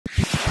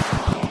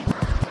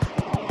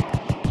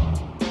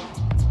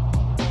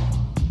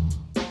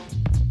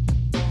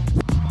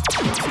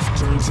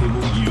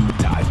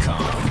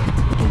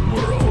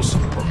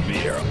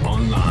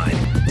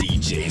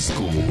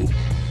School.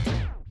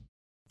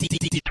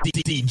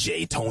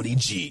 DJ Tony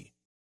G.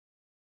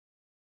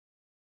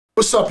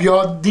 What's up,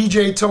 y'all?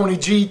 DJ Tony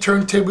G,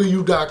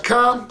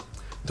 TurntableU.com,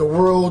 the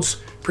world's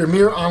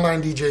premier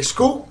online DJ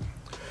school.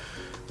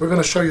 We're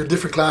going to show you a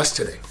different class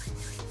today.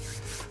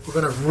 We're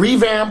going to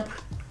revamp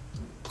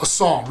a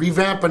song,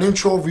 revamp an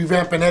intro,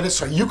 revamp an edit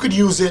so you could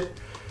use it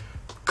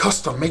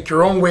custom, make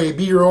your own way,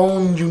 be your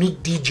own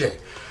unique DJ.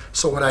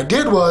 So what I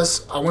did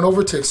was I went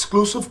over to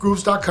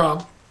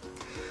exclusivegrooves.com.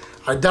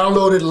 I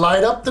downloaded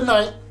Light Up the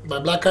Night by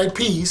Black Eyed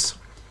Peas,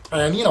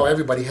 and you know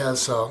everybody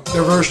has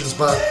their versions,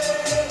 but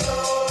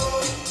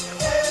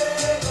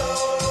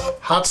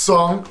hot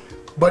song,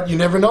 but you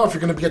never know if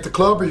you're going to be at the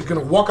club or you're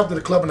going to walk up to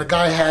the club and the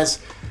guy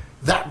has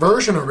that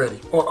version already,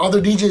 or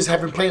other DJs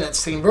have been playing that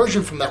same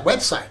version from that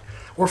website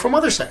or from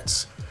other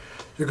sites.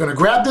 You're going to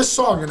grab this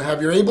song and have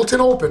your Ableton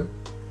open.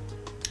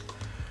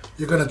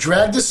 You're going to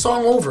drag this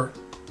song over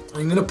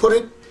and you're going to put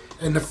it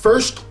in the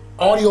first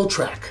audio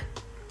track.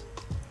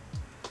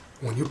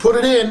 When you put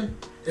it in,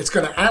 it's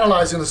going to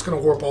analyze and it's going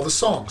to warp all the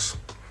songs.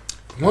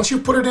 Once you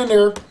put it in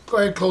there, go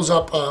ahead and close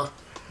up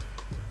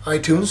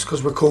iTunes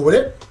because we're cool with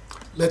it.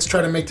 Let's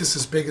try to make this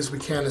as big as we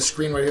can, the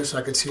screen right here, so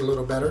I can see a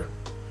little better.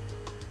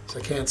 So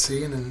I can't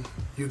see, and then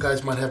you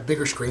guys might have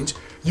bigger screens.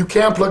 You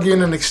can plug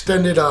in an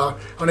extended,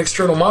 an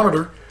external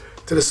monitor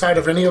to the side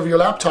of any of your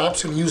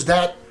laptops and use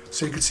that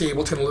so you can see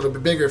Ableton a little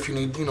bit bigger if you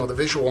need, you know, the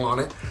visual on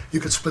it. You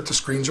could split the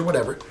screens or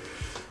whatever.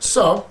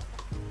 So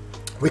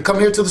we come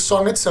here to the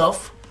song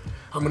itself.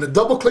 I'm going to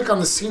double click on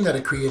the scene that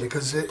it created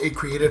because it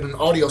created an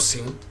audio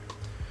scene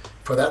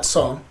for that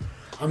song.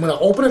 I'm going to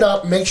open it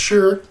up, make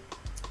sure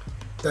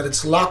that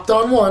it's locked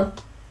on one.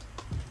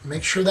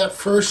 Make sure that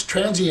first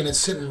transient is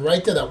sitting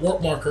right there, that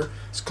warp marker.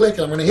 Let's click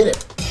and I'm going to hit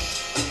it.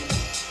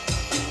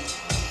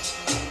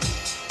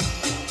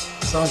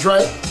 Sounds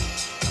right.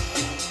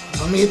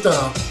 Let me hit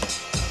the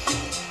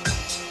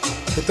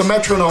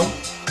metronome.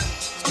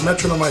 It's the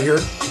metronome right here.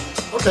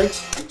 Okay,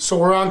 so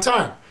we're on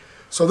time.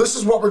 So this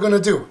is what we're going to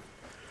do.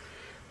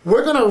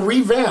 We're going to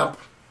revamp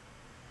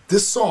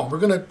this song. We're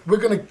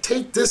gonna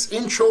take this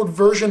intro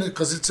version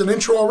because it's an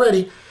intro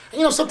already. And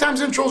you know,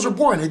 sometimes intros are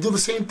boring. They do the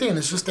same thing.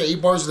 It's just the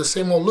 8 bars of the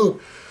same old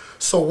loop.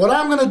 So what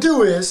I'm gonna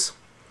do is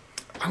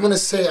I'm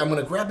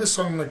gonna grab this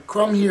song, I'm gonna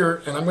come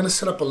here and I'm gonna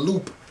set up a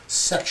loop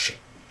section.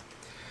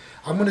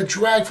 I'm gonna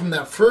drag from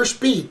that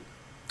first beat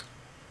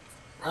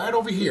right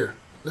over here.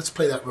 Let's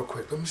play that real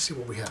quick. Let me see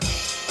what we have.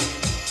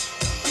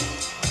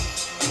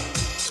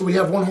 So we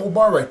have one whole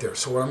bar right there.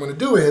 So what I'm gonna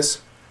do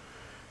is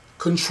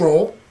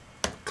Control,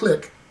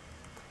 click.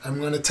 I'm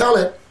going to tell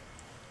it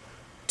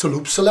to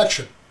loop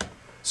selection.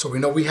 So we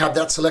know we have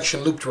that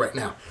selection looped right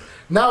now.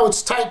 Now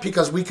it's tight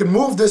because we can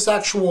move this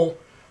actual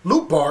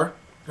loop bar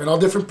in all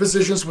different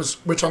positions,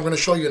 which I'm going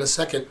to show you in a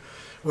second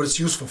what it's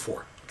useful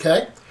for.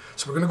 Okay?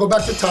 So we're going to go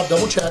back to the top,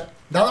 double check.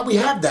 Now that we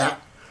have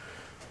that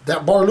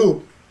bar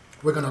loop,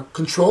 we're going to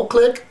Control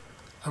click.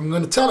 I'm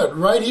going to tell it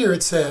right here,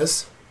 it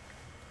says,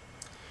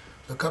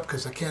 look up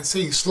because I can't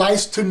see,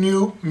 slice to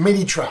new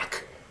MIDI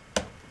track.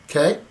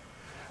 Okay?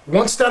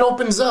 Once that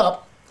opens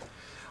up,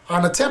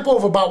 on a tempo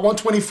of about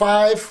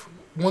 125,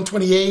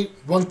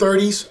 128,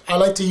 130s, I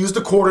like to use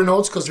the quarter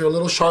notes because they're a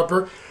little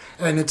sharper,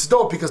 and it's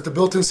dope because the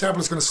built-in sampler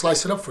is going to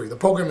slice it up for you. The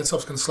program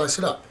itself is going to slice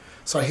it up.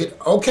 So I hit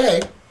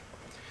OK,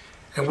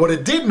 and what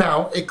it did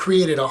now, it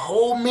created a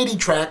whole MIDI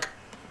track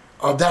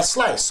of that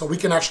slice, so we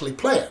can actually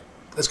play it.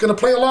 It's going to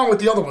play along with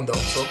the other one though,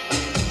 so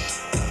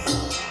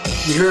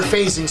you hear it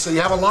phasing, so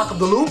you have a lock of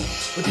the loop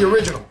with the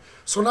original.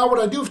 So now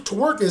what I do to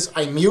work is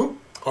I mute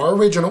our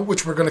original,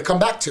 which we're going to come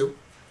back to,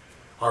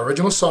 our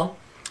original song,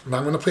 and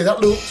I'm going to play that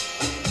loop.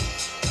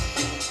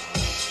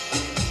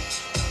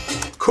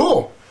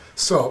 Cool.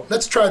 So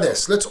let's try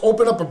this. Let's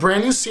open up a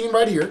brand new scene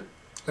right here.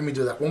 Let me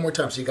do that one more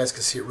time so you guys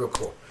can see it real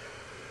cool.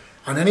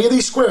 On any of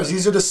these squares,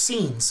 these are the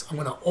scenes. I'm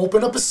going to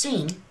open up a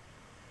scene,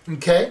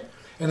 okay?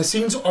 And the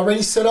scene's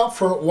already set up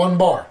for 1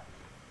 bar,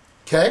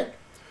 okay?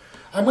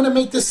 I'm going to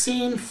make this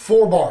scene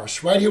 4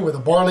 bars right here where the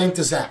bar length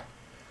is at,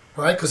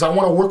 all right? Because I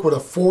want to work with a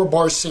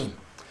 4-bar scene.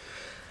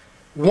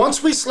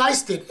 Once we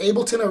sliced it,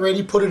 Ableton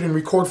already put it in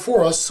record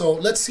for us, so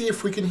let's see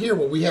if we can hear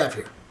what we have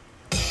here.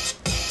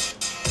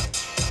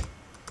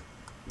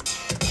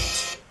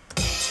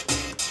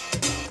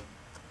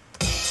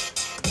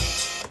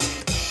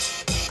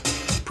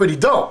 Pretty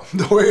dope,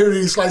 the way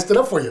he sliced it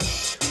up for you.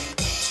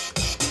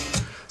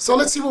 So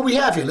let's see what we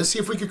have here. Let's see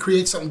if we could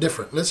create something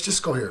different. Let's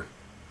just go here.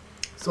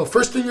 So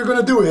first thing you're going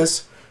to do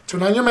is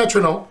turn on your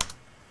metronome,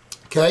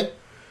 okay?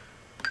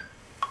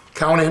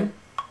 Count in.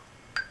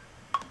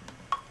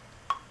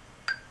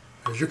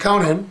 Here's your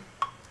count in.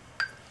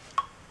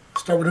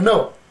 Start with a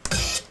note.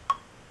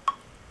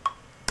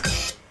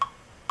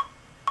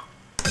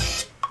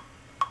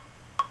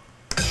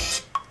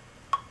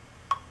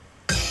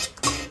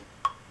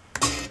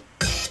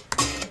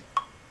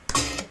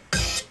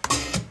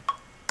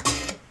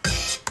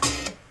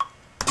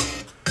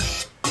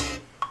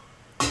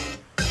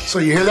 So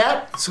you hear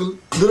that? It's a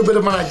little bit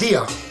of an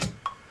idea.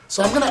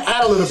 So I'm going to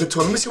add a little bit to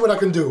it. Let me see what I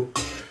can do.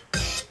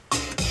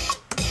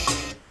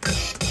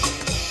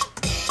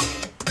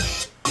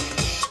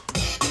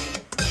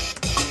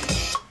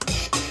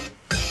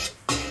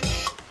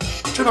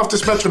 turn off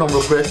this metronome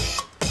real quick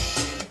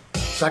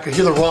so I can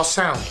hear the raw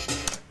sound.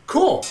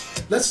 Cool.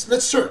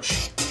 Let's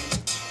search.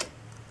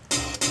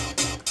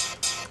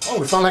 Oh,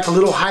 we found like a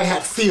little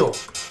hi-hat feel.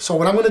 So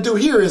what I'm going to do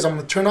here is I'm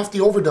going to turn off the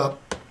overdub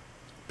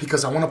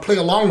because I want to play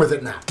along with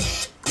it now.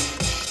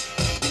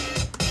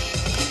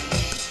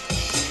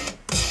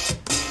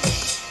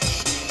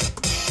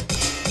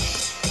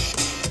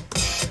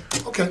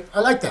 Okay,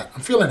 I like that.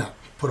 I'm feeling that.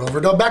 Put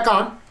overdub back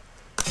on.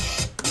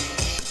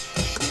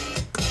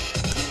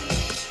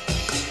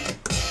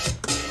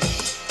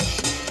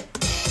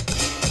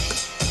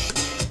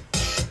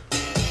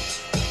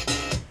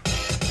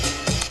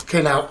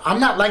 Okay, now I'm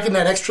not liking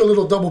that extra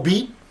little double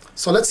beat,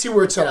 so let's see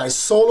where it's at. I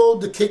soloed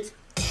the kick.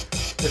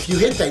 If you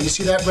hit that, you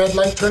see that red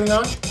light turning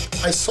on?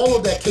 I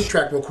soloed that kick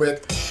track real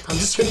quick. I'm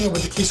just hitting it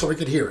with the key so we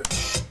could hear it.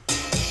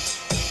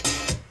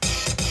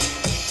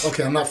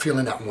 Okay, I'm not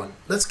feeling that one.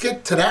 Let's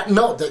get to that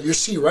note that you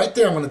see right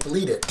there. I'm going to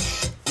delete it.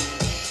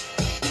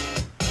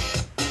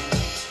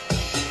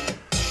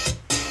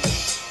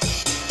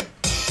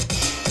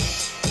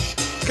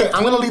 Okay,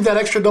 I'm going to leave that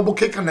extra double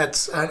kick on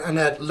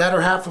that latter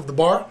half of the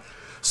bar.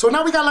 So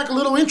now we got like a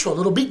little intro, a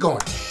little beat going.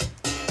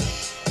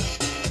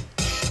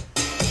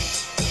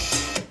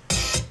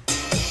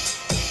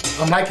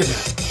 I'm liking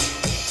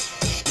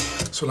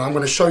that. So now I'm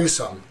going to show you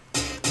something.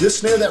 This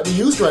snare that we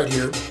used right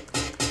here,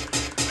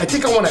 I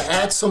think I want to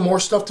add some more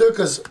stuff to it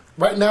because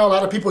right now a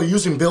lot of people are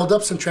using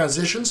build-ups and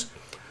transitions.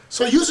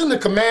 So using the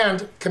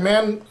command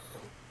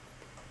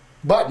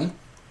button,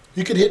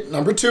 you could hit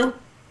number 2,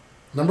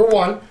 number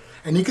 1,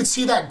 and you could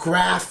see that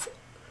graph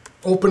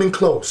open and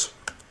close.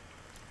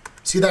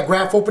 See that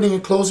graph opening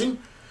and closing?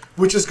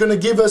 Which is going to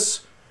give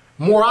us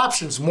more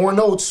options, more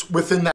notes within that.